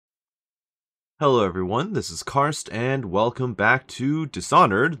Hello everyone, this is Karst, and welcome back to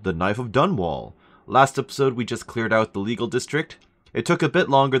Dishonored, the Knife of Dunwall. Last episode we just cleared out the legal district. It took a bit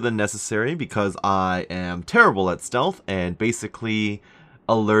longer than necessary because I am terrible at stealth and basically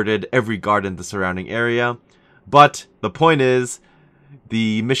alerted every guard in the surrounding area. But the point is,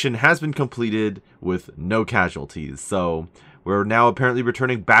 the mission has been completed with no casualties, so we're now apparently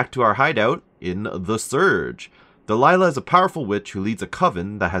returning back to our hideout in the Surge. Delilah is a powerful witch who leads a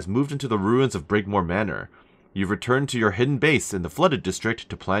coven that has moved into the ruins of Brigmore Manor. You've returned to your hidden base in the flooded district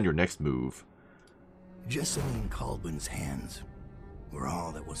to plan your next move. Jessamine Caldwell's hands were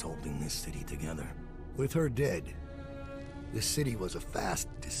all that was holding this city together. With her dead, this city was a fast,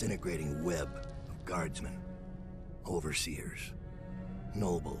 disintegrating web of guardsmen, overseers,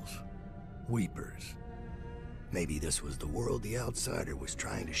 nobles, weepers. Maybe this was the world the outsider was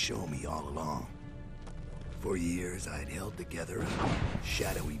trying to show me all along. For years, I'd held together a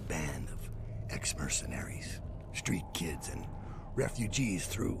shadowy band of ex-mercenaries, street kids, and refugees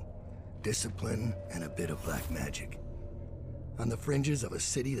through discipline and a bit of black magic. On the fringes of a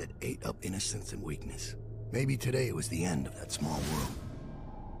city that ate up innocence and weakness. Maybe today was the end of that small world.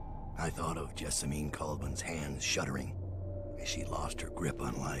 I thought of Jessamine Caldwell's hands shuddering as she lost her grip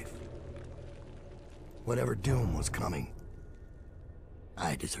on life. Whatever doom was coming,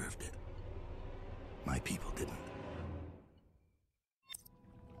 I deserved it. My people didn't.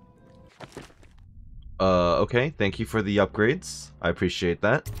 Okay, thank you for the upgrades. I appreciate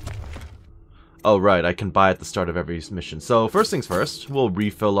that. Oh, right, I can buy at the start of every mission. So, first things first, we'll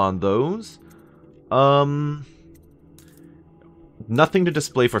refill on those. Nothing to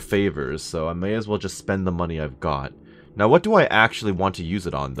display for favors, so I may as well just spend the money I've got. Now, what do I actually want to use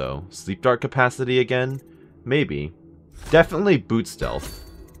it on, though? Sleep dart capacity again? Maybe. Definitely boot stealth.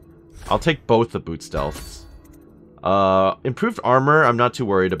 I'll take both the boot stealths. Improved armor, I'm not too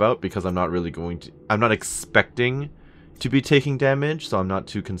worried about because I'm not expecting to be taking damage, so I'm not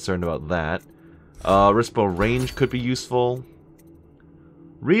too concerned about that. Rispo range could be useful.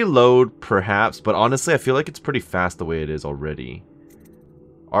 Reload, perhaps, but honestly, I feel like it's pretty fast the way it is already.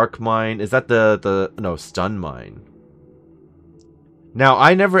 Arc mine, is that no, stun mine. Now,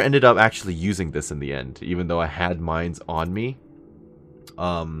 I never ended up actually using this in the end, even though I had mines on me.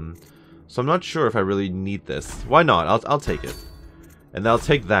 So I'm not sure if I really need this. Why not? I'll take it. And I'll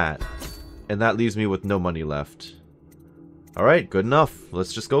take that. And that leaves me with no money left. Alright, good enough.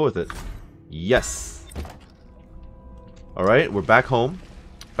 Let's just go with it. Yes. Alright, we're back home.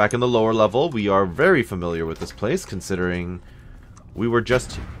 Back in the lower level. We are very familiar with this place, considering we were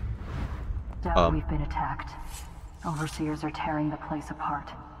just... Daud, we've been attacked. Overseers are tearing the place apart.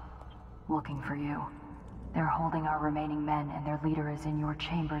 Looking for you. They're holding our remaining men, and their leader is in your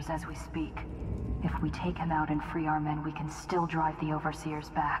chambers as we speak. If we take him out and free our men, we can still drive the Overseers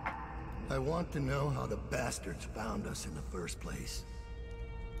back. I want to know how the bastards found us in the first place.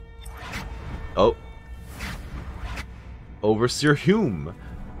 Oh. Overseer Hume.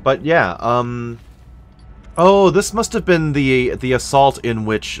 But yeah, oh, this must have been the assault in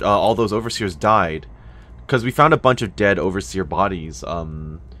which all those Overseers died. Because we found a bunch of dead Overseer bodies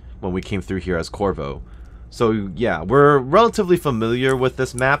when we came through here as Corvo. So yeah, we're relatively familiar with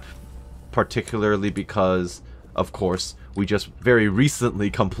this map, particularly because, of course, we just very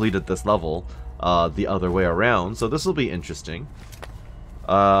recently completed this level the other way around, so this will be interesting.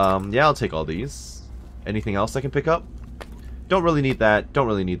 Yeah, I'll take all these. Anything else I can pick up? Don't really need that, don't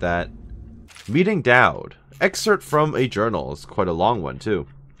really need that. Meeting Daud. Excerpt from a journal. It's quite a long one, too.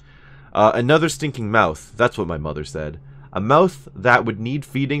 Another stinking mouth, that's what my mother said. A mouth that would need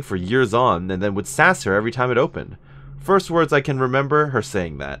feeding for years on, and then would sass her every time it opened. First words I can remember her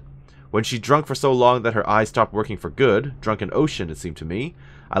saying that. When she drunk for so long that her eyes stopped working for good, drunk an ocean it seemed to me,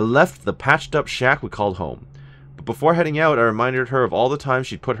 I left the patched up shack we called home. But before heading out, I reminded her of all the times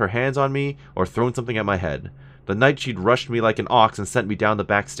she'd put her hands on me, or thrown something at my head. The night she'd rushed me like an ox and sent me down the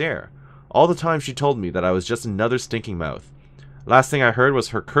back stair. All the time she told me that I was just another stinking mouth. Last thing I heard was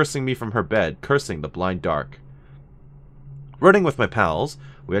her cursing me from her bed, cursing the blind dark. Running with my pals,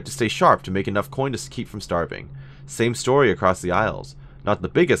 we had to stay sharp to make enough coin to keep from starving. Same story across the aisles. Not the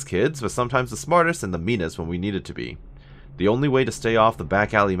biggest kids, but sometimes the smartest and the meanest when we needed to be. The only way to stay off the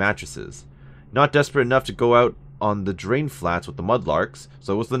back alley mattresses. Not desperate enough to go out on the drain flats with the mudlarks,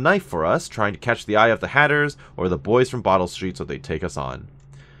 so it was the knife for us, trying to catch the eye of the Hatters or the boys from Bottle Street so they'd take us on.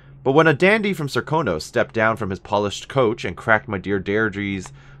 But when a dandy from Serkonos stepped down from his polished coach and cracked my dear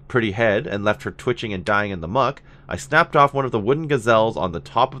Deirdre's pretty head and left her twitching and dying in the muck, I snapped off one of the wooden gazelles on the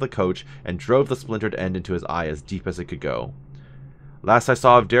top of the coach and drove the splintered end into his eye as deep as it could go. Last I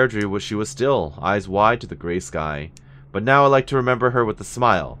saw of Deirdre was she was still, eyes wide to the grey sky. But now I like to remember her with a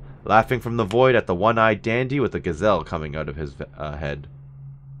smile, laughing from the void at the one-eyed dandy with a gazelle coming out of his head.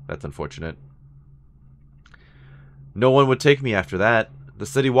 That's unfortunate. No one would take me after that. The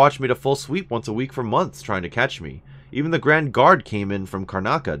city watched me to full sweep once a week for months, trying to catch me. Even the Grand Guard came in from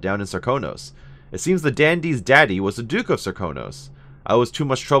Karnaca, down in Sarkonos. It seems the dandy's daddy was the Duke of Sarkonos. I was too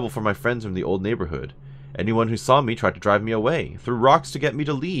much trouble for my friends from the old neighborhood. Anyone who saw me tried to drive me away, threw rocks to get me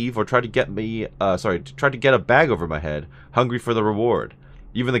to leave, or tried to get a bag over my head, hungry for the reward.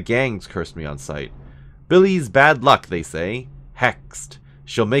 Even the gangs cursed me on sight. Billy's bad luck, they say. Hexed.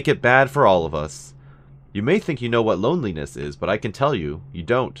 She'll make it bad for all of us. You may think you know what loneliness is, but I can tell you, you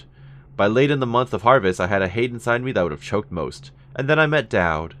don't. By late in the month of harvest, I had a hate inside me that would have choked most. And then I met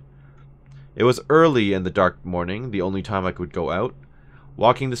Daud. It was early in the dark morning, the only time I could go out.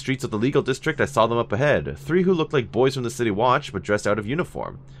 Walking the streets of the legal district, I saw them up ahead. 3 who looked like boys from the city watch, but dressed out of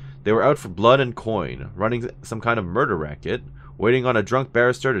uniform. They were out for blood and coin, running some kind of murder racket, waiting on a drunk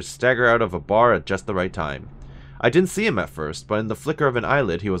barrister to stagger out of a bar at just the right time. I didn't see him at first, but in the flicker of an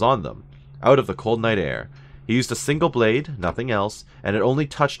eyelid he was on them, out of the cold night air. He used a single blade, nothing else, and it only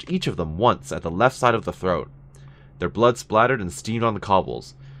touched each of them once at the left side of the throat. Their blood splattered and steamed on the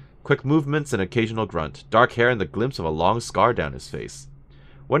cobbles. Quick movements and occasional grunt, dark hair and the glimpse of a long scar down his face.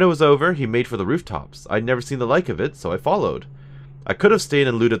 When it was over, he made for the rooftops. I'd never seen the like of it, so I followed. I could have stayed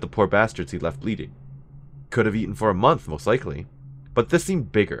and looted the poor bastards he left bleeding. Could have eaten for a month, most likely. But this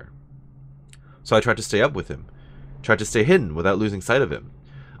seemed bigger. So I tried to stay up with him. Tried to stay hidden without losing sight of him.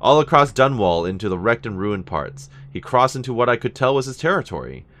 All across Dunwall into the wrecked and ruined parts. He crossed into what I could tell was his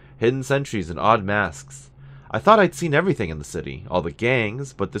territory. Hidden sentries and odd masks. I thought I'd seen everything in the city, all the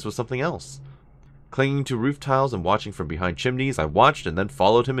gangs, but this was something else. Clinging to roof tiles and watching from behind chimneys, I watched and then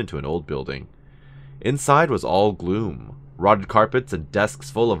followed him into an old building. Inside was all gloom. Rotted carpets and desks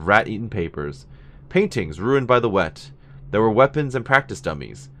full of rat-eaten papers. Paintings ruined by the wet. There were weapons and practice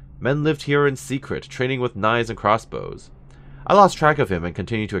dummies. Men lived here in secret, training with knives and crossbows. I lost track of him and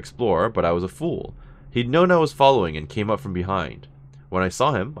continued to explore, but I was a fool. He'd known I was following and came up from behind. When I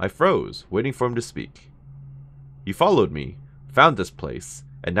saw him, I froze, waiting for him to speak. You followed me, found this place,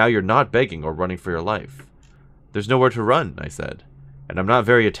 and now you're not begging or running for your life. There's nowhere to run, I said, and I'm not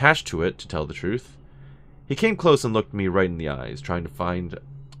very attached to it, to tell the truth. He came close and looked me right in the eyes, trying to find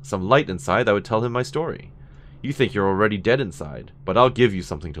some light inside that would tell him my story. You think you're already dead inside, but I'll give you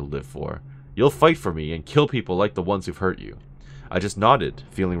something to live for. You'll fight for me and kill people like the ones who've hurt you. I just nodded,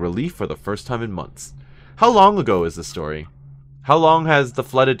 feeling relief for the first time in months. How long ago is this story? How long has the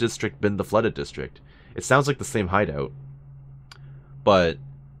flooded district been the flooded district? It sounds like the same hideout. But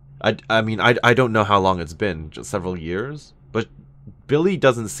I mean, I don't know how long it's been, just several years. But Billy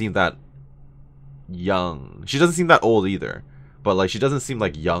doesn't seem that young. She doesn't seem that old either. But, like, she doesn't seem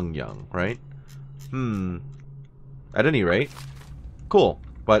like young, right? At any rate, cool.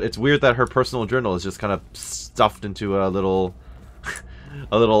 But it's weird that her personal journal is just kind of stuffed into a little,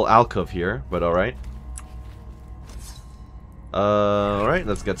 a little alcove here. But alright. Alright,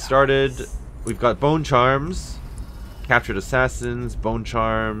 let's get started. We've got bone charms. Captured assassins, bone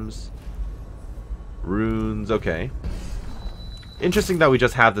charms, runes, okay. Interesting that we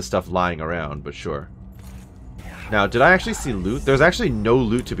just have this stuff lying around, but sure. Now, did I actually see loot? There's actually no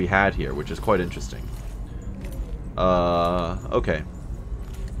loot to be had here, which is quite interesting. Okay.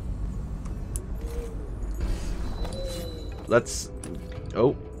 Let's...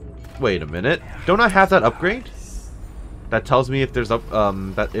 Oh, wait a minute. Don't I have that upgrade? That tells me if there's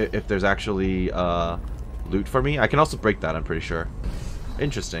if there's actually loot for me. I can also break that, I'm pretty sure.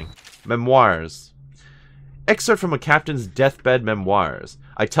 Interesting. Memoirs. Excerpt from a captain's deathbed memoirs.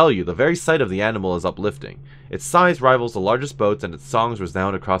 I tell you, the very sight of the animal is uplifting. Its size rivals the largest boats, and its songs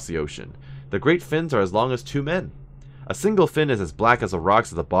resound across the ocean. The great fins are as long as 2 men. A single fin is as black as the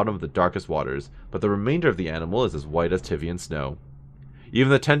rocks at the bottom of the darkest waters, but the remainder of the animal is as white as Tyvian snow.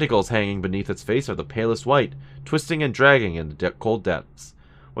 Even the tentacles hanging beneath its face are the palest white, twisting and dragging in the cold depths.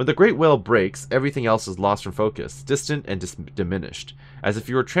 When the great whale breaks, everything else is lost from focus, distant and diminished, as if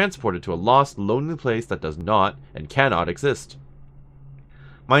you were transported to a lost, lonely place that does not and cannot exist.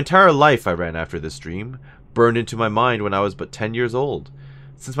 My entire life I ran after this dream, burned into my mind when I was but 10 years old.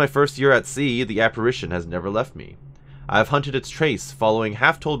 Since my first year at sea, the apparition has never left me. I have hunted its trace, following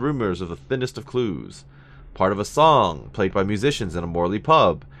half-told rumors of the thinnest of clues. Part of a song, played by musicians in a Morley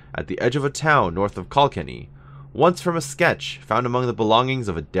pub, at the edge of a town north of Kilkenny. Once from a sketch, found among the belongings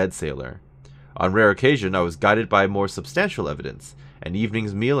of a dead sailor. On rare occasion, I was guided by more substantial evidence, an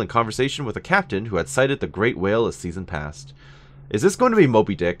evening's meal and conversation with a captain who had sighted the great whale a season past. Is this going to be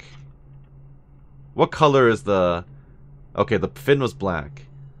Moby Dick? What color is the... Okay, the fin was black,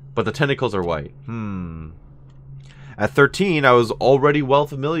 but the tentacles are white. At 13, I was already well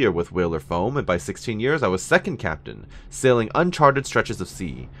familiar with whaler foam, and by 16 years I was second captain, sailing uncharted stretches of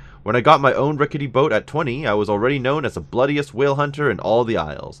sea. When I got my own rickety boat at 20, I was already known as the bloodiest whale hunter in all the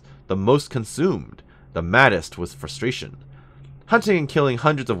Isles, the most consumed, the maddest with frustration. Hunting and killing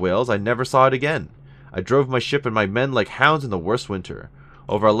hundreds of whales, I never saw it again. I drove my ship and my men like hounds in the worst winter.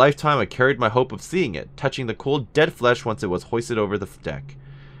 Over a lifetime, I carried my hope of seeing it, touching the cold, dead flesh once it was hoisted over the deck.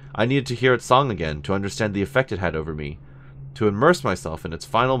 I needed to hear its song again, to understand the effect it had over me, to immerse myself in its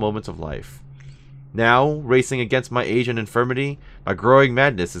final moments of life. Now, racing against my age and infirmity, my growing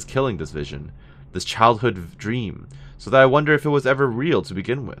madness is killing this vision, this childhood dream, so that I wonder if it was ever real to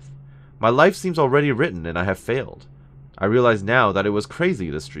begin with. My life seems already written, and I have failed. I realize now that it was crazy,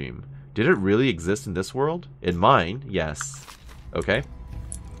 this dream. Did it really exist in this world? In mine, yes. Okay.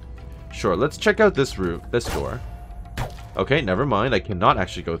 Sure, let's check out this door. Okay, never mind. I cannot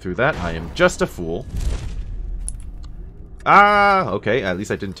actually go through that. I am just a fool. Ah, okay. At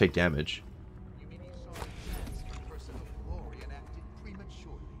least I didn't take damage.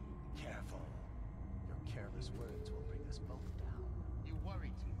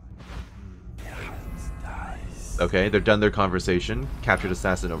 Okay, they're done their conversation. Captured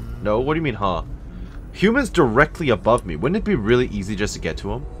assassin. No, what do you mean, huh? Humans directly above me. Wouldn't it be really easy just to get to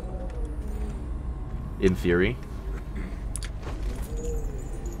them? In theory.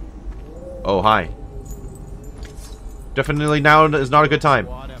 Oh, hi. Definitely now is not a good time.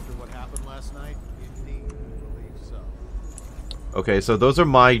 Okay, so those are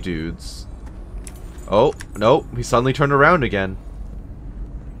my dudes. Oh, no. He suddenly turned around again.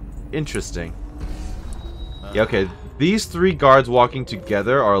 Interesting. Yeah, okay. These three guards walking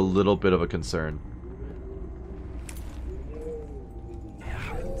together are a little bit of a concern.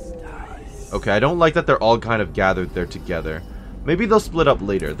 Okay, I don't like that they're all kind of gathered there together. Maybe they'll split up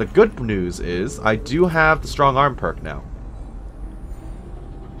later. The good news is, I do have the strong arm perk now.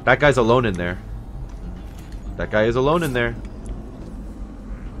 That guy's alone in there. That guy is alone in there.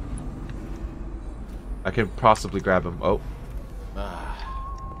 I can possibly grab him. Oh.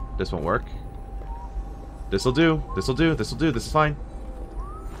 This won't work. This'll do. This'll do. This'll do. This is fine.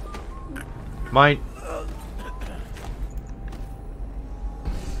 Mine.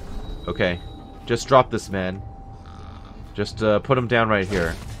 Okay. Just drop this man. Just put him down right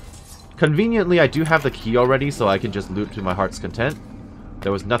here. Conveniently, I do have the key already, so I can just loot to my heart's content.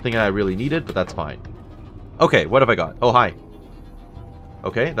 There was nothing I really needed, but that's fine. Okay, what have I got? Oh, hi.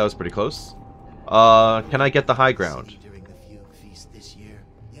 Okay, that was pretty close. Can I get the high ground?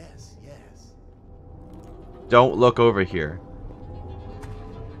 Don't look over here.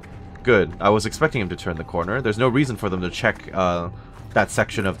 Good. I was expecting him to turn the corner. There's no reason for them to check that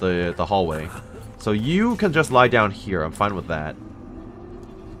section of the hallway. So you can just lie down here. I'm fine with that.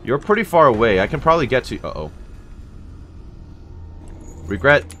 You're pretty far away. I can probably get to... Uh-oh.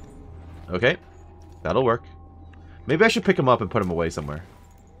 Regret. Okay. That'll work. Maybe I should pick him up and put him away somewhere.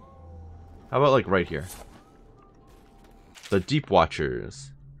 How about, like, right here? The Deep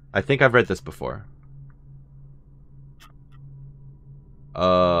Watchers. I think I've read this before.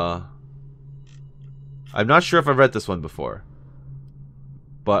 I'm not sure if I've read this one before.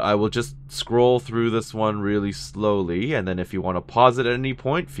 But I will just scroll through this one really slowly, and then if you want to pause it at any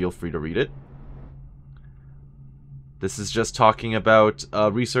point, feel free to read it. This is just talking about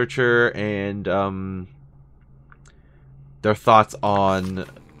a researcher and their thoughts on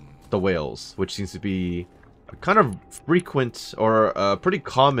the whales, which seems to be a kind of frequent or a pretty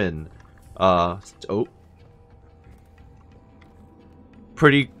common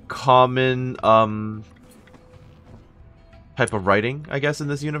pretty common type of writing, I guess, in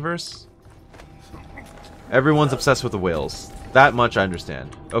this universe. Everyone's obsessed with the whales. That much I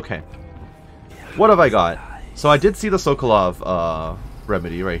understand. Okay. What have I got? So I did see the Sokolov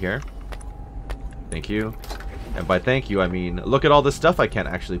remedy right here. Thank you. And by thank you, I mean, look at all this stuff I can't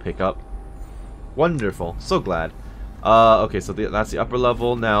actually pick up. Wonderful. So glad. Okay, so that's the upper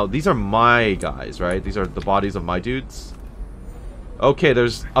level. Now, these are my guys, right? These are the bodies of my dudes. Okay,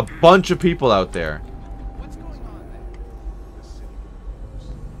 there's a bunch of people out there.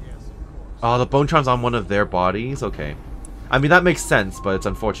 Oh, the Bonetron's on one of their bodies? Okay. I mean, that makes sense, but it's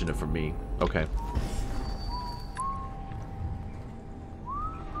unfortunate for me. Okay.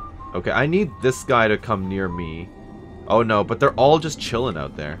 Okay, I need this guy to come near me. Oh no, but they're all just chilling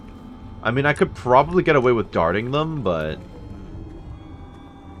out there. I mean, I could probably get away with darting them, but...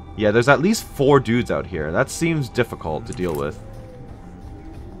 yeah, there's at least 4 dudes out here. That seems difficult to deal with.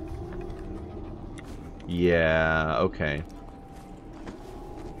 Yeah, okay.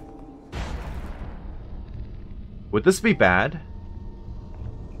 Would this be bad?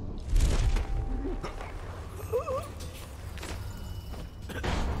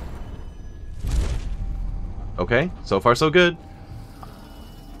 Okay, so far so good.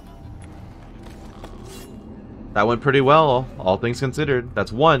 That went pretty well, all things considered.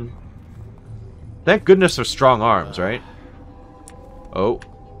 That's one. Thank goodness for strong arms, right? Oh.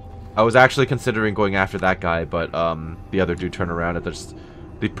 I was actually considering going after that guy, but the other dude turned around at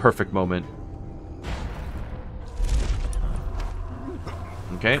the perfect moment.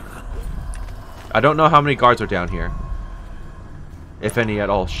 Okay. I don't know how many guards are down here. If any at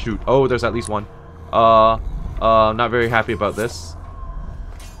all. Shoot. Oh, there's at least one. Not very happy about this.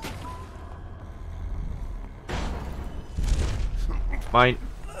 Mine.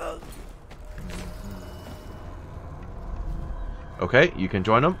 Okay, you can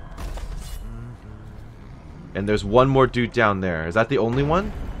join them. And there's one more dude down there. Is that the only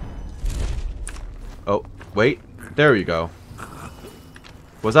one? Oh, wait. There you go.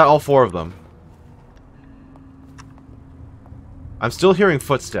 Was that all four of them? I'm still hearing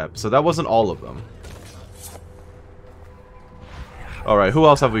footsteps, so that wasn't all of them. Alright, who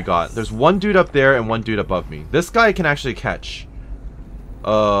else have we got? There's one dude up there and one dude above me. This guy can actually catch.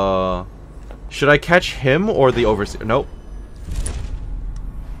 Should I catch him or the overseer? Nope.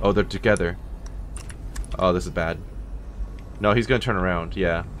 Oh, they're together. Oh, this is bad. No, he's gonna turn around.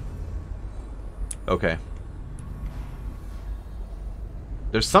 Yeah. Okay.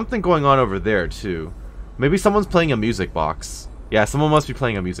 There's something going on over there, too. Maybe someone's playing a music box. Yeah, someone must be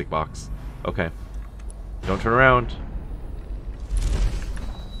playing a music box. Okay. Don't turn around.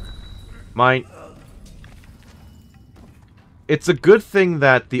 Mine. It's a good thing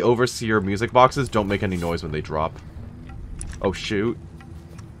that the Overseer music boxes don't make any noise when they drop. Oh, shoot.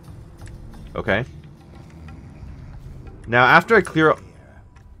 Okay. Now, after I clear...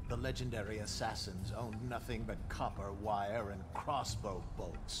 The legendary assassins owned nothing but copper wire and crossbow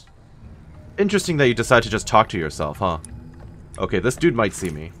bolts. Interesting that you decide to just talk to yourself, huh? Okay, this dude might see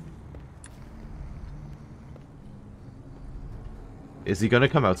me. Is he gonna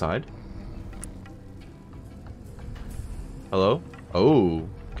come outside? Hello? Oh,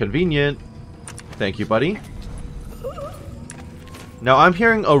 convenient. Thank you, buddy. Now, I'm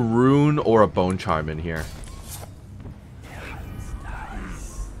hearing a rune or a bone charm in here.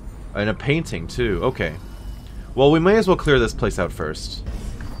 And a painting, too. Okay. Well, we may as well clear this place out first.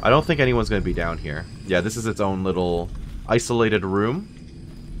 I don't think anyone's going to be down here. Yeah, this is its own little isolated room.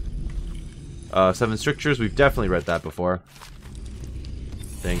 7 strictures. We've definitely read that before.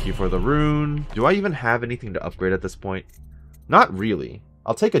 Thank you for the rune. Do I even have anything to upgrade at this point? Not really.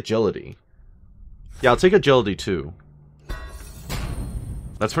 I'll take agility. Yeah, I'll take agility, too.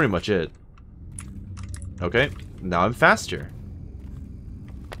 That's pretty much it. Okay. Now I'm faster.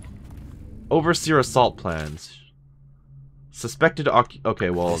 Overseer assault plans. Suspected okay,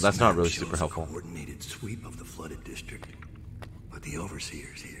 well, that's not really super helpful. Coordinated sweep of the flooded district, but the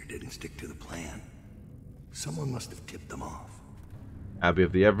overseers here didn't stick to the plan. Someone must have tipped them off. Abbey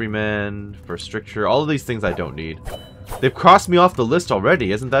of the Everyman, First Stricture, all of these things I don't need. They've crossed me off the list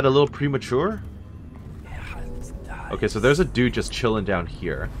already. Isn't that a little premature? Okay, so there's a dude just chilling down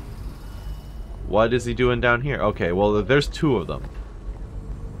here. What is he doing down here? Okay, well, there's 2 of them.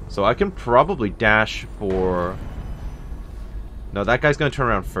 So I can probably dash for... No, that guy's gonna turn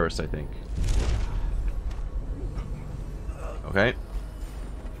around first, I think. Okay.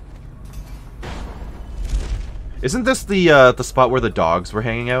 Isn't this the spot where the dogs were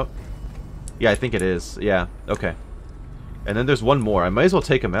hanging out? Yeah, I think it is. Yeah, okay. And then there's one more. I might as well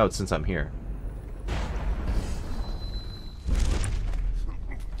take him out since I'm here.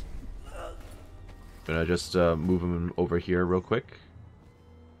 Gonna just move him over here real quick.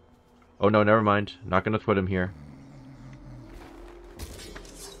 Oh no, never mind. Not gonna put him here.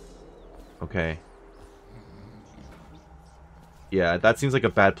 Okay. Yeah, that seems like a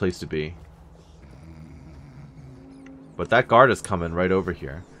bad place to be. But that guard is coming right over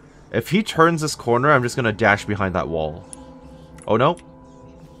here. If he turns this corner, I'm just gonna dash behind that wall. Oh no.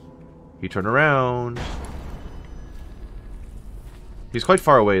 He turned around. He's quite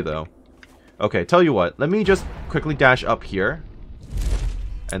far away though. Okay, tell you what. Let me just quickly dash up here.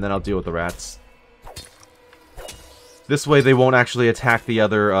 And then I'll deal with the rats. This way they won't actually attack the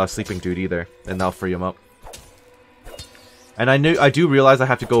other sleeping dude either. And they'll free him up. And I do realize I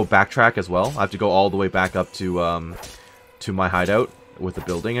have to go backtrack as well. I have to go all the way back up to my hideout with the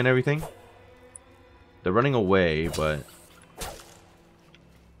building and everything. They're running away, but...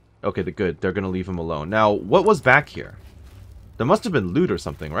 Okay, they're good. They're going to leave him alone. Now, what was back here? There must have been loot or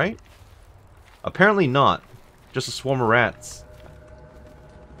something, right? Apparently not. Just a swarm of rats.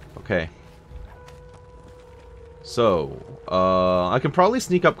 Okay. So, I can probably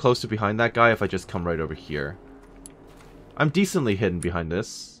sneak up close to behind that guy if I just come right over here. I'm decently hidden behind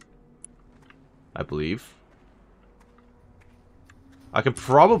this. I believe. I could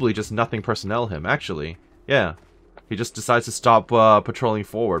probably just nothing personnel him, actually. Yeah. He just decides to stop patrolling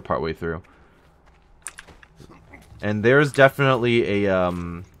forward partway through. And there's definitely a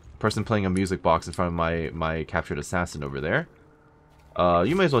person playing a music box in front of my captured assassin over there.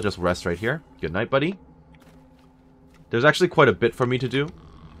 You may as well just rest right here. Good night, buddy. There's actually quite a bit for me to do.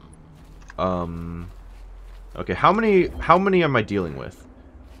 Okay, how many am I dealing with?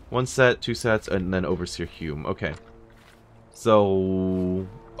 1 set, 2 sets, and then Overseer Hume. Okay. So...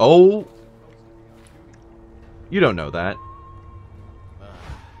 Oh! You don't know that.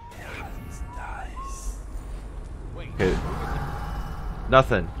 Okay.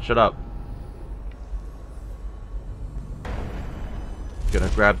 Nothing. Shut up. Gonna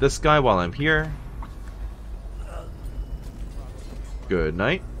grab this guy while I'm here. Good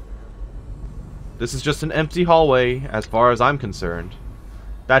night. This is just an empty hallway, as far as I'm concerned.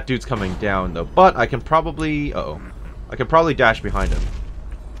 That dude's coming down, though. But I can probably... Uh-oh. I can probably dash behind him.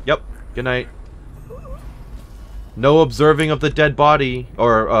 Yep. Good night. No observing of the dead body,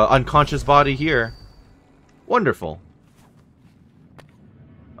 or unconscious body here. Wonderful.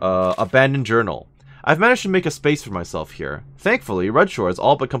 Abandoned journal. I've managed to make a space for myself here. Thankfully, Redshore is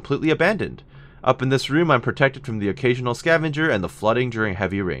all but completely abandoned. Up in this room, I'm protected from the occasional scavenger and the flooding during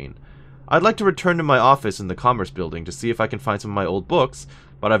heavy rain. I'd like to return to my office in the Commerce Building to see if I can find some of my old books,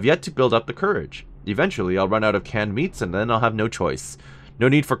 but I've yet to build up the courage. Eventually, I'll run out of canned meats, and then I'll have no choice. No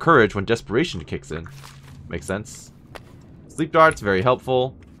need for courage when desperation kicks in. Makes sense. Sleep darts, very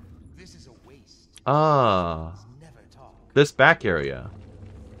helpful. This is a waste. Ah. This back area.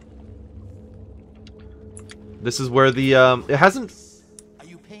 This is where the, it hasn't... Are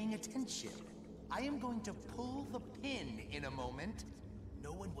you paying attention? I am going to pull the pin in a moment.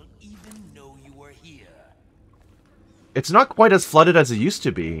 No one will even know you were here. It's not quite as flooded as it used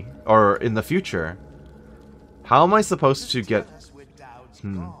to be, or in the future. How am I supposed to get...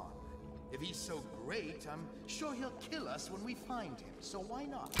 If he's so great, I'm sure he'll kill us when we find him, so why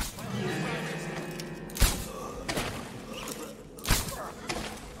not?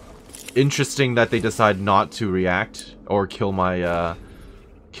 Interesting that they decide not to react or kill my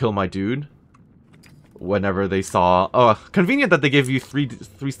dude whenever they saw... Oh, convenient that they give you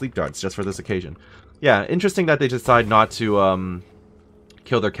three sleep darts just for this occasion. Yeah, interesting that they decide not to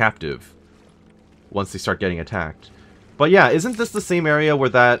kill their captive once they start getting attacked. But yeah, isn't this the same area where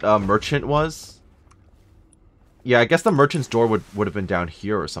that merchant was? Yeah, I guess the merchant's door would have been down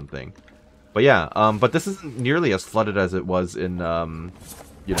here or something. But yeah, but this isn't nearly as flooded as it was in,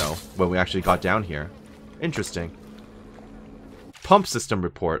 you know, when we actually got down here. Interesting. Pump system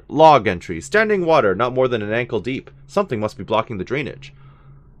report. Log entry. Standing water, not more than an ankle deep. Something must be blocking the drainage.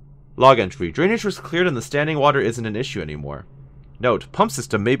 Log entry. Drainage was cleared and the standing water isn't an issue anymore. Note. Pump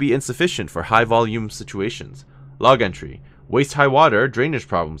system may be insufficient for high volume situations. Log entry. Waist high water, drainage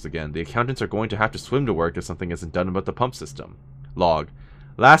problems again. The accountants are going to have to swim to work if something isn't done about the pump system. Log.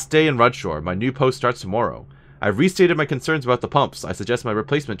 Last day in Rudshore. My new post starts tomorrow. I've restated my concerns about the pumps. I suggest my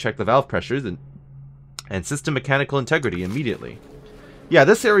replacement check the valve pressures and system mechanical integrity immediately. Yeah,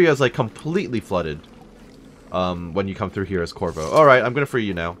 this area is like completely flooded when you come through here as Corvo. Alright, I'm gonna free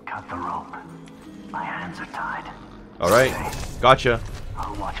you now. Cut the rope. My hands are tied. Alright, gotcha.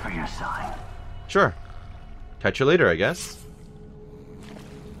 I'll watch for your sign. Sure. Catch you later, I guess.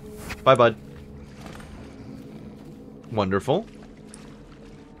 Bye, bud. Wonderful.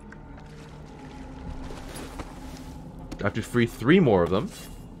 I have to free 3 more of them.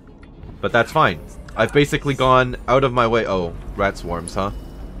 But that's fine. I've basically gone out of my way. Oh, rat swarms, huh?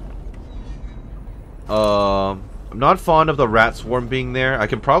 I'm not fond of the rat swarm being there. I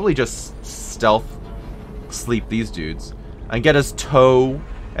can probably just stealth sleep these dudes. And get his toe,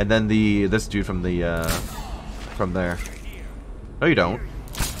 and then this dude from the, from there. No, you don't.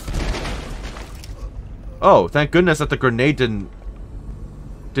 Oh, thank goodness that the grenade didn't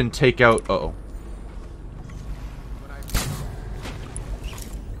take out... Uh-oh.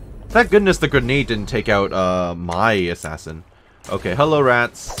 Thank goodness the grenade didn't take out, my assassin. Okay, hello,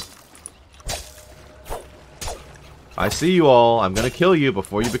 rats. I see you all. I'm gonna kill you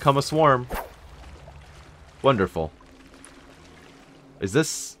before you become a swarm. Wonderful. Is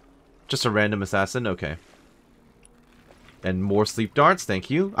this just a random assassin? Okay. And more sleep darts, thank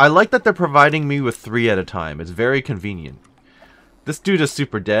you. I like that they're providing me with 3 at a time. It's very convenient. This dude is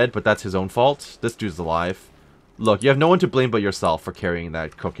super dead, but that's his own fault. This dude's alive. Look, you have no one to blame but yourself for carrying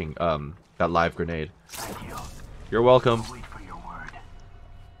that that live grenade. Thank you. You're welcome. Wait for your word.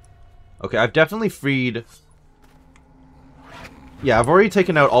 Okay, I've definitely freed... Yeah, I've already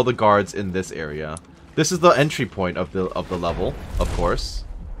taken out all the guards in this area. This is the entry point of the level, of course.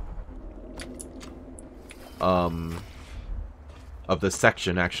 of this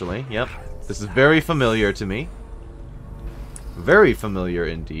section, actually. Yep. This is very familiar to me. Very familiar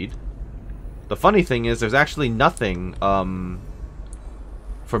indeed. The funny thing is, there's actually nothing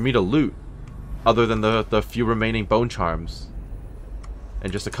for me to loot other than the few remaining bone charms.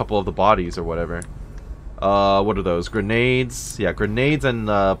 And just a couple of the bodies or whatever. What are those? Grenades? Yeah, grenades and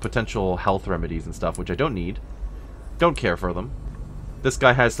potential health remedies and stuff, which I don't need. Don't care for them. This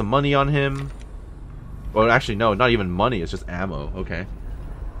guy has some money on him. Well, actually, no, not even money. It's just ammo. Okay.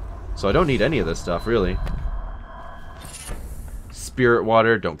 So I don't need any of this stuff, really. Spirit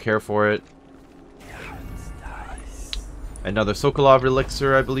water. Don't care for it. Another Sokolov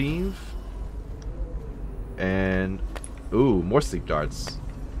elixir, I believe. And... ooh, more sleep darts.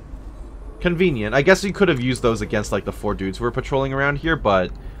 Convenient. I guess you could have used those against, like, the 4 dudes who were patrolling around here,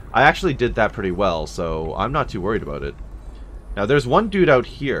 but I actually did that pretty well, so I'm not too worried about it. Now, there's one dude out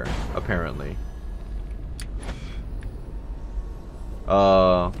here, apparently.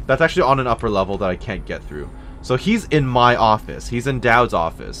 That's actually on an upper level that I can't get through. So he's in my office. He's in Daud's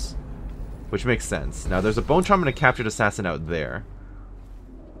office. Which makes sense. Now, there's a bone charm and a captured assassin out there.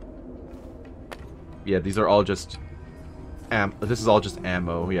 Yeah, these are all just... this is all just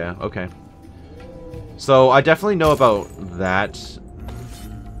ammo. Yeah, okay. So, I definitely know about that.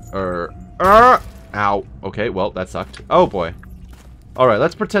 Ow. Okay, well, that sucked. Oh, boy. Alright,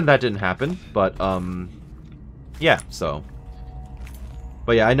 let's pretend that didn't happen. But, yeah, so...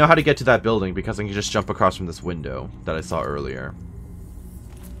 but yeah, I know how to get to that building because I can just jump across from this window that I saw earlier.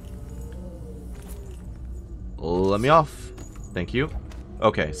 Let me off. Thank you.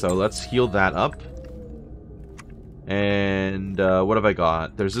 Okay, so let's heal that up. And what have I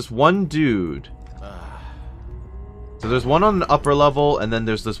got? There's this one dude. So there's one on the upper level, and then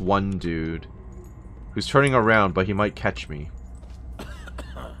there's this one dude who's turning around, but he might catch me.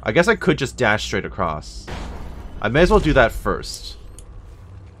 I guess I could just dash straight across. I may as well do that first.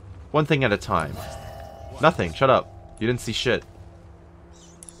 One thing at a time. Nothing. Shut up. You didn't see shit.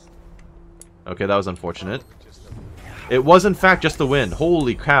 Okay, that was unfortunate. It was, in fact, just the wind.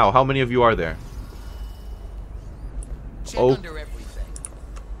 Holy cow, how many of you are there? Oh.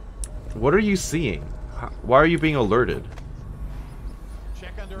 What are you seeing? Why are you being alerted?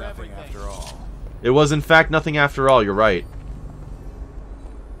 Check under nothing after all. It was, in fact, nothing after all. You're right.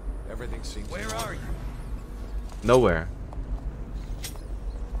 Everything seems... where are you? Nowhere.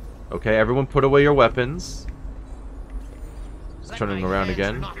 Okay, everyone put away your weapons. Turning around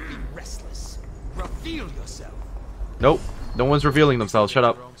again. Reveal yourself. Nope. No one's revealing themselves. Shut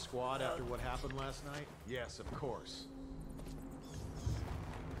up. Your own squad after what happened last night? Yes, of course.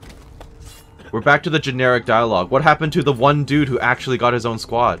 We're back to the generic dialogue. What happened to the one dude who actually got his own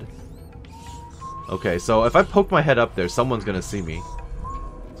squad? Okay, so if I poke my head up there, someone's gonna see me.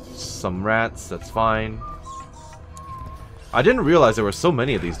 Some rats, that's fine. I didn't realize there were so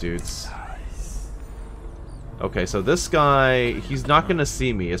many of these dudes. Okay, so this guy, he's not gonna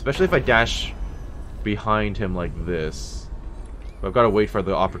see me, especially if I dash behind him like this. But I've got to wait for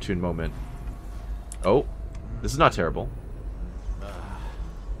the opportune moment. Oh, this is not terrible.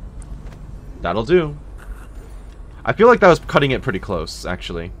 That'll do. I feel like that was cutting it pretty close,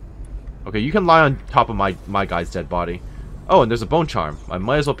 actually. Okay, you can lie on top of my guy's dead body. Oh, and there's a bone charm. I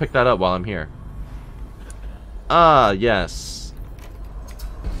might as well pick that up while I'm here. Ah, yes.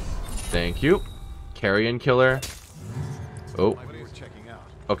 Thank you. Carrion killer. Oh.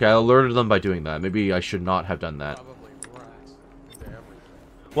 Okay, I alerted them by doing that. Maybe I should not have done that.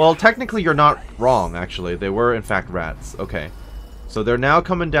 Well, technically you're not wrong, actually. They were, in fact, rats. Okay. So they're now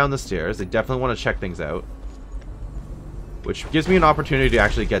coming down the stairs. They definitely want to check things out. Which gives me an opportunity to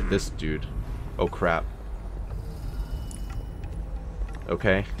actually get this dude. Oh, crap.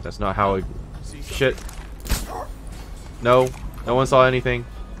 Okay, that's not how I... Shit. No. No one saw anything.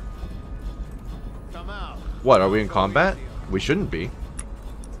 What, are we in combat? We shouldn't be.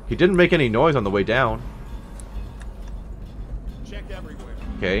 He didn't make any noise on the way down.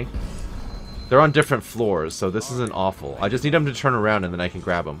 Okay. They're on different floors, so this isn't awful. I just need him to turn around and then I can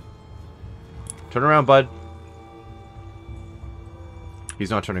grab him. Turn around, bud. He's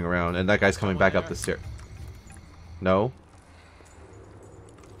not turning around, and that guy's coming back up the stairs. No?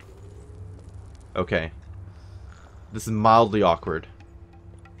 Okay. This is mildly awkward.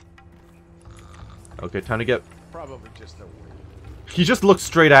 Okay, time to get... Probably just the wind. He just looked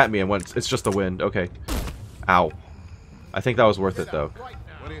straight at me and went, it's just the wind. Okay. Ow. I think that was worth it, though.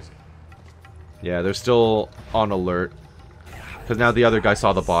 What is it? Yeah, they're still on alert. Because now the other guy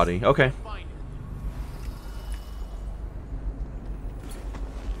saw the body. Okay.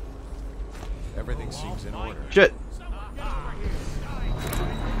 Everything seems in order. Shit.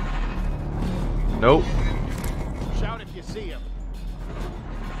 Nope. Shout if you see him.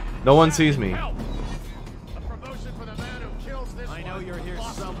 No one sees me. Help! A promotion for the man who kills this I know you're here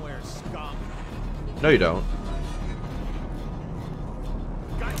somewhere, scum. No, you don't.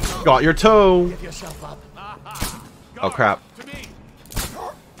 Got your toe. Give yourself up. Oh crap.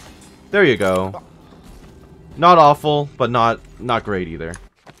 There you go. Not awful, but not great either.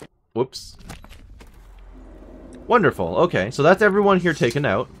 Whoops. Wonderful. Okay, so that's everyone here taken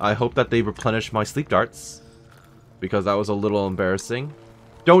out. I hope that they replenish my sleep darts, because that was a little embarrassing.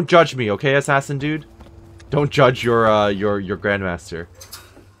 Don't judge me, okay, assassin dude? Don't judge your grandmaster.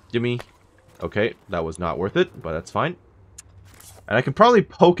 Gimme. Okay, that was not worth it, but that's fine. And I can probably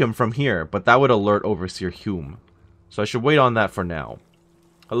poke him from here, but that would alert Overseer Hume. So I should wait on that for now.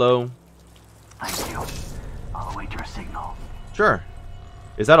 Hello? Thank you. I'll await your signal. Sure.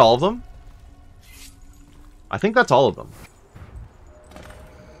 Is that all of them? I think that's all of them.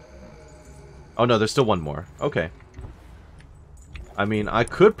 Oh no, there's still one more. Okay. I mean, I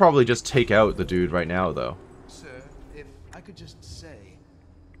could probably just take out the dude right now, though. Sir, if I could just say,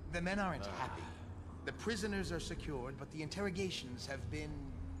 the men aren't happy. The prisoners are secured, but the interrogations have been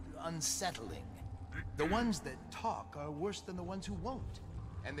unsettling. The ones that talk are worse than the ones who won't.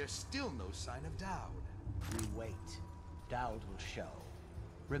 And there's still no sign of Daud. You wait. Daud will show.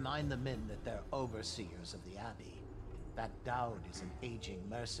 Remind the men that they're overseers of the Abbey. That Daud is an aging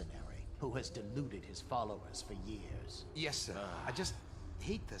mercenary who has deluded his followers for years. Yes, sir. I just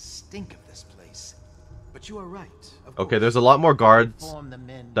hate the stink of this place. But you are right. Okay, there's a lot more guards Inform the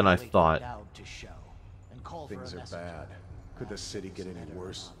men than to I wait for thought. Daud to show, and call for Things a are messenger. bad. Could the city get any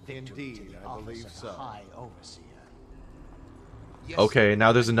worse? Victory to Indeed, the I office believe of the so. High Overseer. Yes, Okay, sir.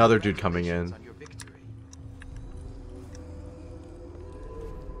 now there's another dude coming in. Congratulations on your victory.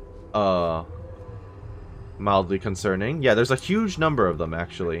 Mildly concerning. Yeah, there's a huge number of them,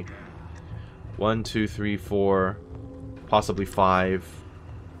 actually. 1, 2, 3, 4, possibly 5.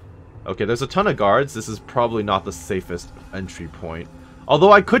 Okay, there's a ton of guards. This is probably not the safest entry point.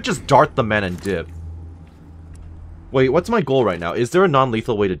 Although I could just dart the men and dip. Wait, what's my goal right now? Is there a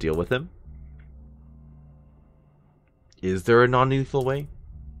non-lethal way to deal with him? Is there a non-lethal way?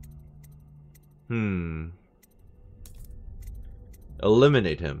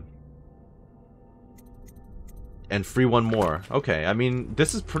 Eliminate him. And free one more. Okay, I mean,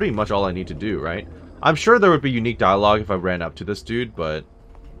 this is pretty much all I need to do, right? I'm sure there would be unique dialogue if I ran up to this dude, but...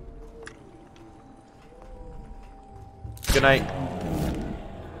 Good night.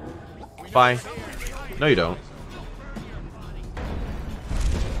 Bye. No, you don't.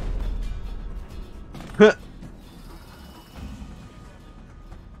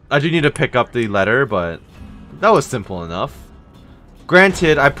 I do need to pick up the letter, but that was simple enough.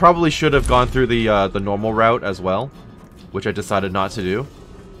 Granted, I probably should have gone through the normal route as well, which I decided not to do.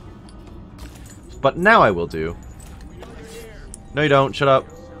 But now I will do. No, you don't. Shut up.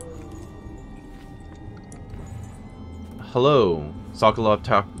 Hello. Sokolov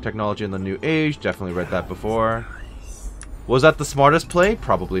technology in the new age. Definitely read that before. Was that the smartest play?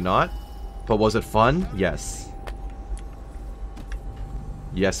 Probably not. But was it fun? Yes.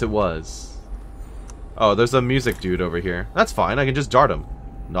 Yes, it was. Oh, there's a music dude over here. That's fine. I can just dart him.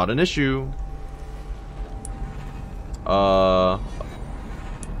 Not an issue.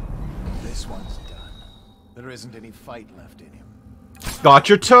 This one's done. There isn't any fight left in him. Got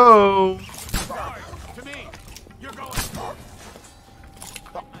your toe. To me! You're going!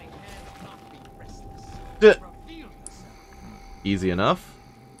 D Easy enough.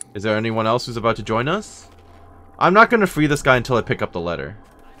 Is there anyone else who's about to join us? I'm not going to free this guy until I pick up the letter.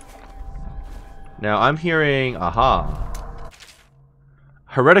 Now, I'm hearing... Aha.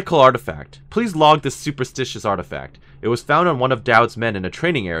 Heretical artifact. Please log this superstitious artifact. It was found on one of Daud's men in a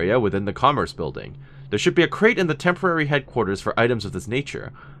training area within the Commerce Building. There should be a crate in the temporary headquarters for items of this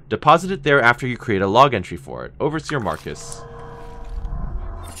nature. Deposit it there after you create a log entry for it. Overseer Marcus.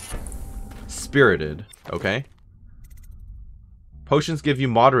 Spirited. Okay. Potions give you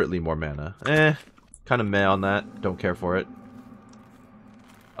moderately more mana. Kind of meh on that. Don't care for it.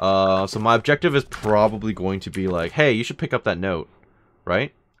 So my objective is probably going to be like, hey, you should pick up that note.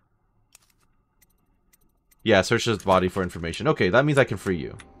 Right? Yeah, search his body for information. Okay, that means I can free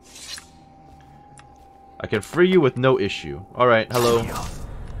you. I can free you with no issue. Alright, hello.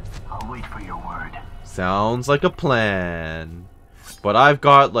 I'll wait for your word. Sounds like a plan. But I've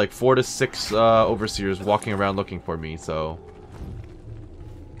got like 4 to 6 overseers walking around looking for me, so...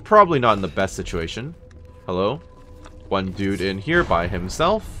 Probably not in the best situation. Hello? One dude in here by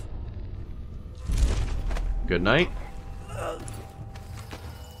himself. Good night.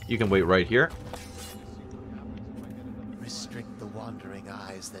 You can wait right here. Restrict the wandering eye.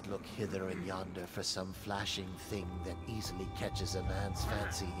 eyes that look hither and yonder for some flashing thing that easily catches a man's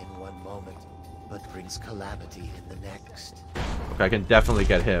fancy in one moment, but brings calamity in the next. Okay, I can definitely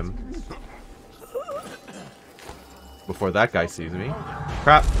get him before that guy sees me.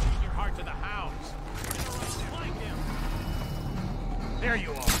 Crap. There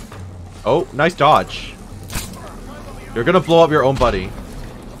you are. Oh, nice dodge. You're gonna blow up your own buddy.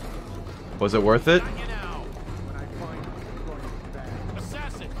 Was it worth it?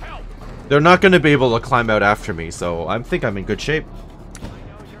 They're not gonna be able to climb out after me, so I think I'm in good shape.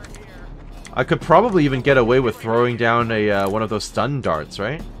 I could probably even get away with throwing down a one of those stun darts,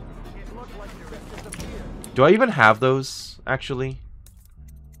 right? Do I even have those, actually?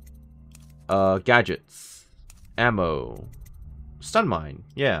 Gadgets. Ammo. Stun mine.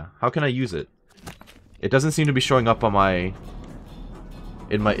 Yeah, how can I use it? It doesn't seem to be showing up on my...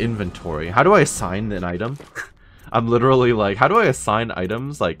 in my inventory. How do I assign an item? I'm literally like, how do I assign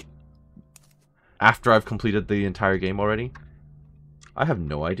items, like, after I've completed the entire game already? I have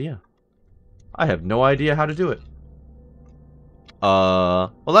no idea. I have no idea how to do it.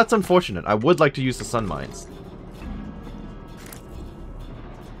 Well, that's unfortunate. I would like to use the sun mines.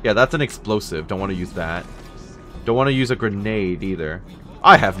 Yeah, that's an explosive. Don't want to use that. Don't want to use a grenade either.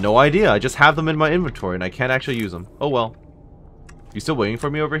 I have no idea. I just have them in my inventory and I can't actually use them. Oh well. You still waiting for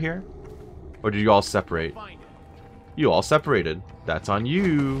me over here? Or did you all separate? You all separated. That's on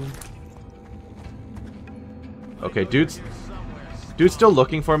you. Okay, dude's still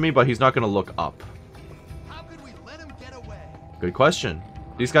looking for me, but he's not going to look up. How could we let him get away? Good question.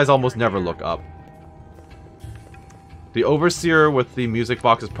 These guys almost never look up. The Overseer with the music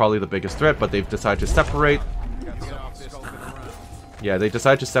box is probably the biggest threat, but they've decided to separate. Yeah, they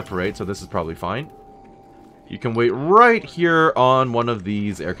decided to separate, so this is probably fine. You can wait right here on one of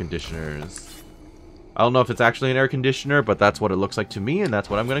these air conditioners. I don't know if it's actually an air conditioner, but that's what it looks like to me, and that's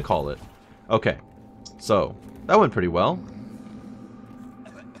what I'm going to call it. Okay, so that went pretty well.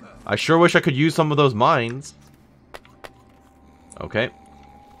 I sure wish I could use some of those mines. Okay.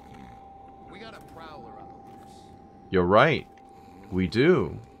 We got a prowler on the loose. You're right. We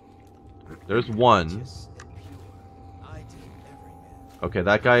do. There's one. Okay,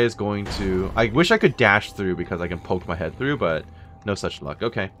 that guy is going to... I wish I could dash through because I can poke my head through, but no such luck.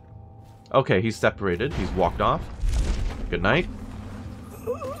 Okay. Okay, he's separated. He's walked off. Good night.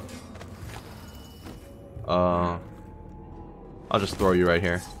 I'll just throw you right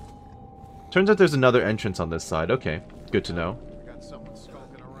here. Turns out there's another entrance on this side. Okay, good to know.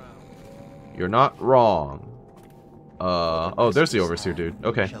 You're not wrong. Oh, there's the Overseer dude.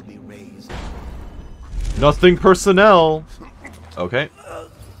 Okay. Nothing personnel! Okay.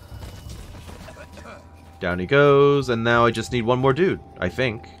 Down he goes, and now I just need one more dude, I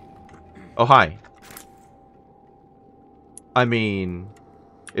think. Oh, hi. I mean,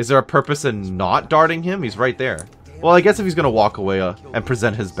 is there a purpose in not darting him? He's right there. Well, I guess if he's gonna walk away and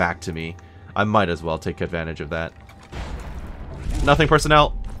present his back to me, I might as well take advantage of that. Nothing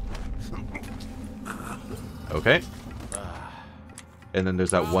personnel. Okay. And then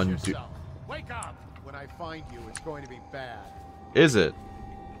there's that one dude. Wake up! When I find you, it's going to be bad. Is it?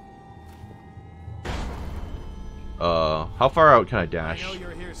 How far out can I dash? I know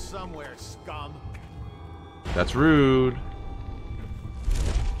you're here somewhere, scum. That's rude.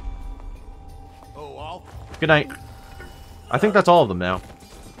 Oh, all. Good night. I think that's all of them now.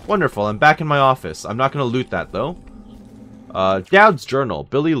 Wonderful, I'm back in my office. I'm not going to loot that, though. Daud's journal,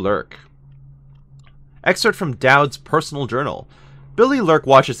 Billy Lurk. Excerpt from Daud's personal journal. Billy Lurk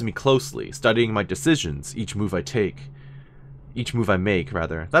watches me closely, studying my decisions, each move I make,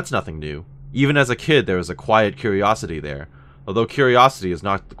 rather. That's nothing new. Even as a kid, there was a quiet curiosity there, although curiosity is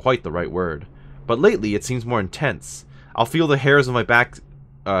not quite the right word. But lately, it seems more intense. I'll feel the hairs of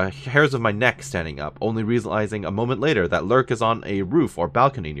my neck standing up, only realizing a moment later that Lurk is on a roof or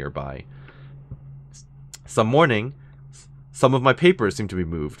balcony nearby. Some morning, some of my papers seem to be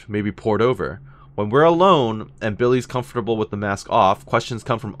moved, maybe poured over. When we're alone, and Billy's comfortable with the mask off, questions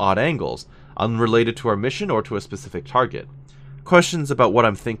come from odd angles, unrelated to our mission or to a specific target. Questions about what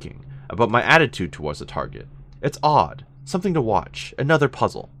I'm thinking, about my attitude towards the target. It's odd. Something to watch. Another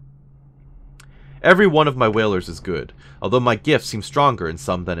puzzle. Every one of my whalers is good, although my gifts seem stronger in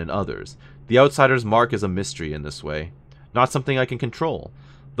some than in others. The outsider's mark is a mystery in this way, not something I can control.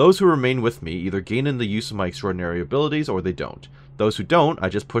 Those who remain with me either gain in the use of my extraordinary abilities or they don't. Those who don't, I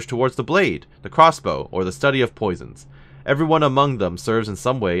just push towards the blade, the crossbow, or the study of poisons. Everyone among them serves in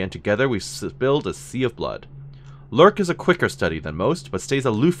some way, and together we build a sea of blood. Lurk is a quicker study than most, but stays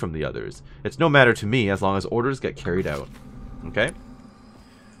aloof from the others. It's no matter to me as long as orders get carried out. Okay?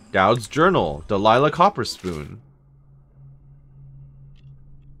 Daud's journal, Delilah Copperspoon.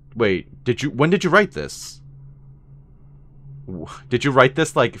 Wait, when did you write this? Did you write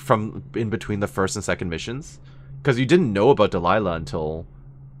this, like, from in between the first and second missions? Because you didn't know about Delilah until...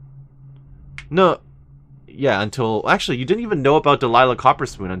 No, yeah, until... Actually, you didn't even know about Delilah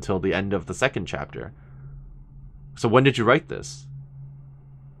Copperspoon until the end of the second chapter. So when did you write this?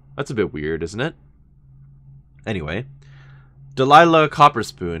 That's a bit weird, isn't it? Anyway. Delilah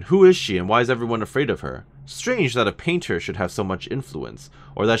Copperspoon. Who is she, and why is everyone afraid of her? Strange that a painter should have so much influence,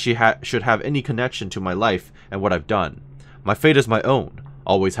 or that she should have any connection to my life and what I've done. My fate is my own.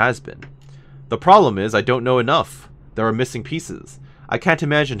 Always has been. The problem is, I don't know enough. There are missing pieces. I can't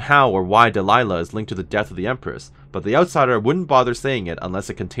imagine how or why Delilah is linked to the death of the Empress, but the outsider wouldn't bother saying it unless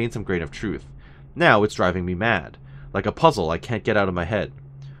it contained some grain of truth. Now it's driving me mad. Like a puzzle I can't get out of my head.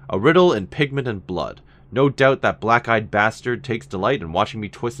 A riddle in pigment and blood. No doubt that black-eyed bastard takes delight in watching me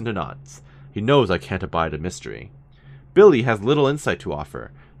twist into knots. He knows I can't abide a mystery. Billy has little insight to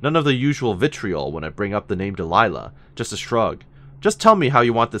offer. None of the usual vitriol when I bring up the name Delilah. Just a shrug. Just tell me how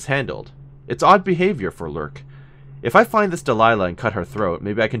you want this handled. It's odd behavior for Lurk. If I find this Delilah and cut her throat,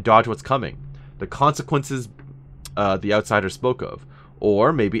 maybe I can dodge what's coming. The consequences the outsider spoke of.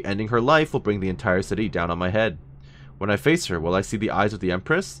 Or maybe ending her life will bring the entire city down on my head. When I face her, will I see the eyes of the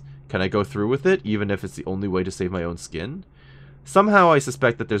Empress? Can I go through with it, even if it's the only way to save my own skin? Somehow I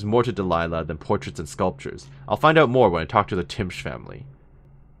suspect that there's more to Delilah than portraits and sculptures. I'll find out more when I talk to the Timsh family.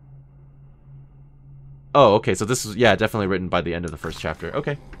 Oh, okay, so this is, yeah, definitely written by the end of the first chapter.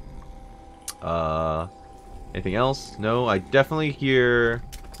 Okay. Anything else? No, I definitely hear...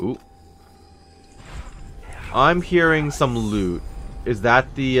 Ooh. I'm hearing some loot. Is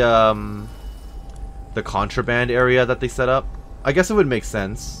that the contraband area that they set up? I guess it would make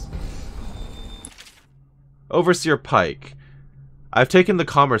sense. Overseer Pike. I've taken the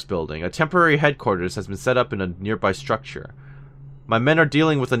Commerce Building. A temporary headquarters has been set up in a nearby structure. My men are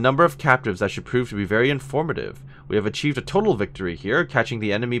dealing with a number of captives that should prove to be very informative. We have achieved a total victory here, catching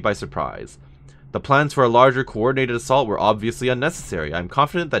the enemy by surprise. The plans for a larger coordinated assault were obviously unnecessary. I am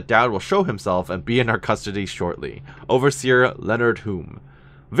confident that Daud will show himself and be in our custody shortly. Overseer Leonard Hume.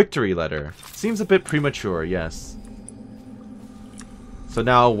 Victory letter. Seems a bit premature, yes. So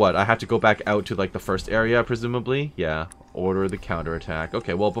now what? I have to go back out to like the first area, presumably? Yeah. Order the counterattack.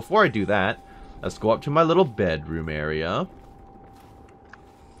 Okay, well before I do that, let's go up to my little bedroom area.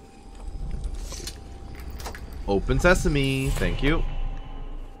 Open sesame. Thank you.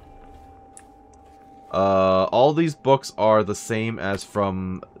 All these books are the same as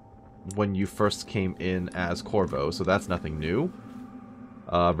from when you first came in as Corvo, so that's nothing new.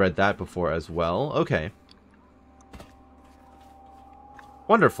 Read that before as well. Okay.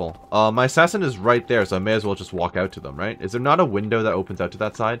 Wonderful. My assassin is right there, so I may as well just walk out to them, right? Is there not a window that opens out to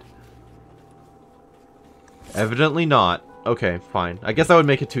that side? Evidently not. Okay, fine. I guess that would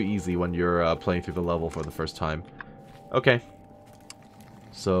make it too easy when you're playing through the level for the first time. Okay.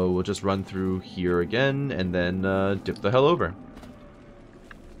 So we'll just run through here again, and then dip the hell over.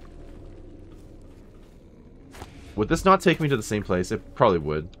 Would this not take me to the same place? It probably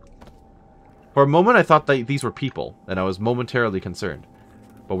would. For a moment I thought that these were people, and I was momentarily concerned.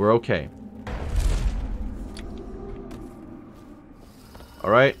 But we're okay.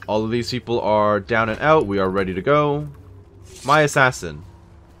 Alright, all of these people are down and out. We are ready to go. My assassin.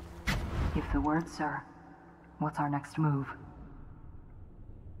 Give the word, sir. What's our next move?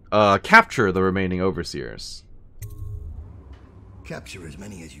 Capture the remaining overseers. Capture as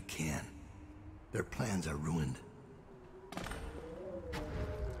many as you can. Their plans are ruined.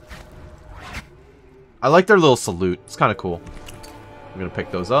 I like their little salute. It's kind of cool. I'm gonna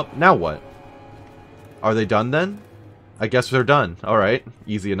pick those up. Now what? Are they done then? I guess they're done. Alright.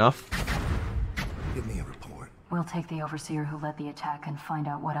 Easy enough. Give me a report. We'll take the overseer who led the attack and find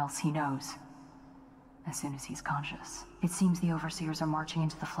out what else he knows. As soon as he's conscious. It seems the overseers are marching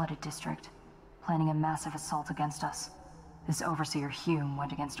into the flooded district, planning a massive assault against us. This overseer Hume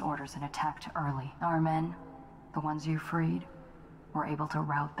went against orders and attacked early. Our men, the ones you freed, were able to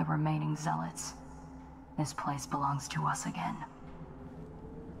rout the remaining zealots. This place belongs to us again.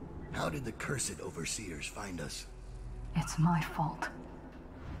 How did the cursed overseers find us? It's my fault.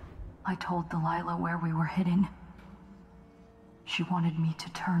 I told Delilah where we were hidden. She wanted me to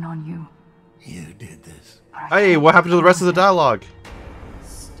turn on you. You did this. Hey, what happened to the rest of the dialogue?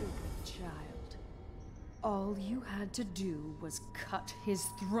 Stupid child. All you had to do was cut his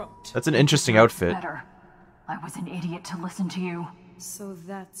throat. That's an interesting outfit. Better. I was an idiot to listen to you. So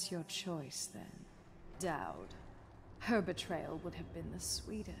that's your choice then, Daud. Her betrayal would have been the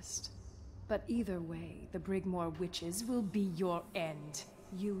sweetest. But either way, the Brigmore witches will be your end.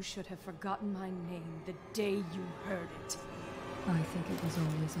 You should have forgotten my name the day you heard it. I think it was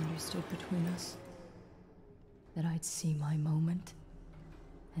always understood between us that I'd see my moment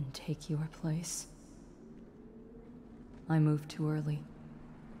and take your place. I moved too early.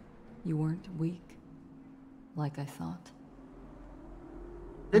 You weren't weak, like I thought.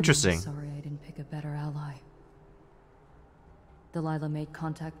 Interesting. I'm sorry I didn't pick a better ally. Delilah made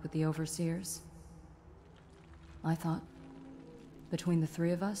contact with the Overseers. I thought, between the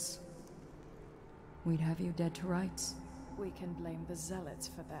three of us, we'd have you dead to rights. We can blame the Zealots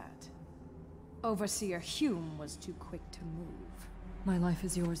for that. Overseer Hume was too quick to move. My life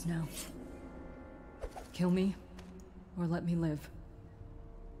is yours now. Kill me, or let me live.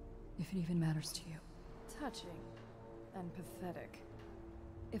 If it even matters to you. Touching and pathetic.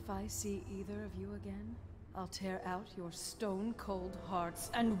 If I see either of you again, I'll tear out your stone-cold hearts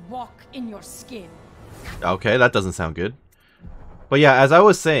and walk in your skin. Okay, that doesn't sound good. But yeah, as I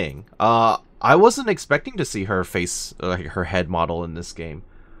was saying, I wasn't expecting to see her face, her head model in this game.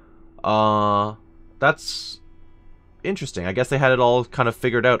 That's interesting. I guess they had it all kind of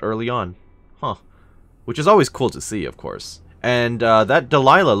figured out early on. Huh. Which is always cool to see, of course. And that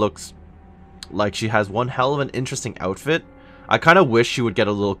Delilah looks like she has one hell of an interesting outfit. I kind of wish she would get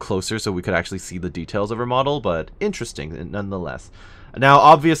a little closer so we could actually see the details of her model, but interesting nonetheless. Now,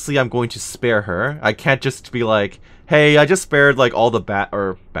 obviously, I'm going to spare her. I can't just be like, hey, I just spared like all the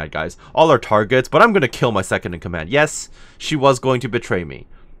bad guys, all our targets, but I'm going to kill my second in command. Yes, she was going to betray me,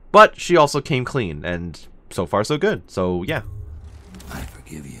 but she also came clean, and so far so good. So, yeah. I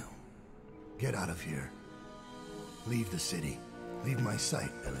forgive you. Get out of here. Leave the city. Leave my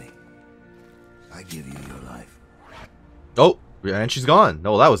sight, Billy. I give you your life. Oh, and she's gone.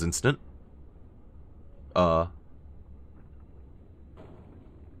 Oh, that was instant.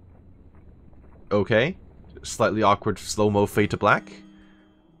 Okay. Slightly awkward slow-mo fade to black.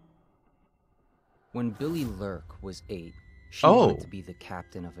 When Billy Lurk was 8, she wanted to be the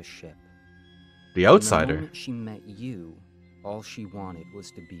captain of a ship. The outsider. The moment she met you, all she wanted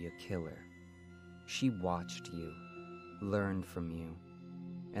was to be a killer. She watched you, learned from you,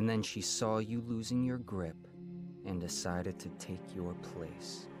 and then she saw you losing your grip and decided to take your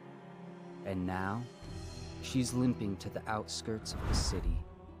place. And now, she's limping to the outskirts of the city.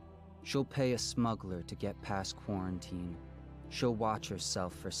 She'll pay a smuggler to get past quarantine. She'll watch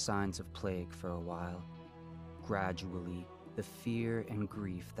herself for signs of plague for a while. Gradually, the fear and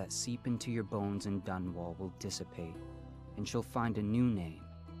grief that seep into your bones in Dunwall will dissipate, and she'll find a new name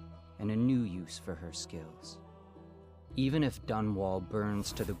and a new use for her skills. Even if Dunwall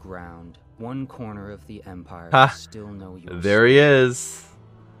burns to the ground, one corner of the Empire will still know your There he is.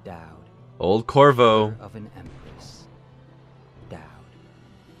 Daud. Old Corvo. Of an Empress. Daud,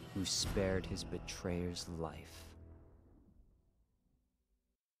 who spared his betrayer's life.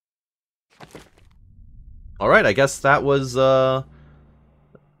 Alright, I guess that was the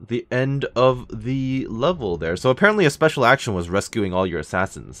end of the level there. So apparently a special action was rescuing all your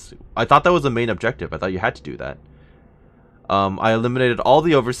assassins. I thought that was the main objective. I thought you had to do that. I eliminated all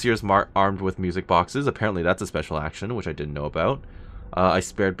the Overseers armed with music boxes. Apparently that's a special action, which I didn't know about. I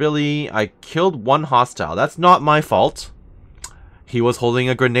spared Billy. I killed one hostile. That's not my fault. He was holding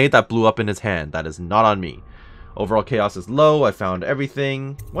a grenade that blew up in his hand. That is not on me. Overall chaos is low. I found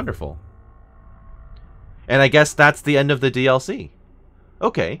everything. Wonderful. And I guess that's the end of the DLC.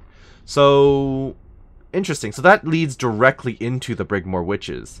 Okay. So, interesting. So that leads directly into the Brigmore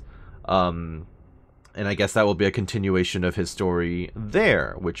Witches. And I guess that will be a continuation of his story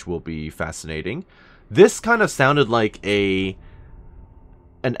there, which will be fascinating. This kind of sounded like an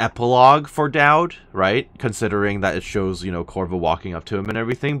epilogue for Daud, right? Considering that it shows, you know, Corvo walking up to him and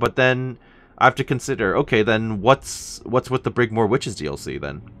everything. But then I have to consider, okay, then what's with the Brigmore Witches DLC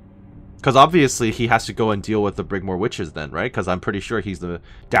then? Because obviously he has to go and deal with the Brigmore Witches then, right? Because I'm pretty sure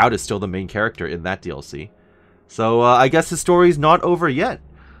Daud is still the main character in that DLC. So I guess his story's not over yet.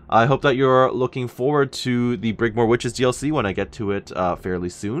 I hope that you're looking forward to the Brigmore Witches DLC when I get to it fairly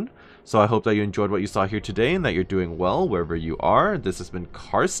soon. So I hope that you enjoyed what you saw here today and that you're doing well wherever you are. This has been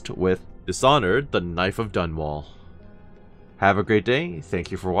Karst with Dishonored, the Knife of Dunwall. Have a great day. Thank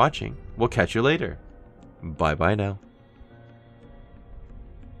you for watching. We'll catch you later. Bye-bye now.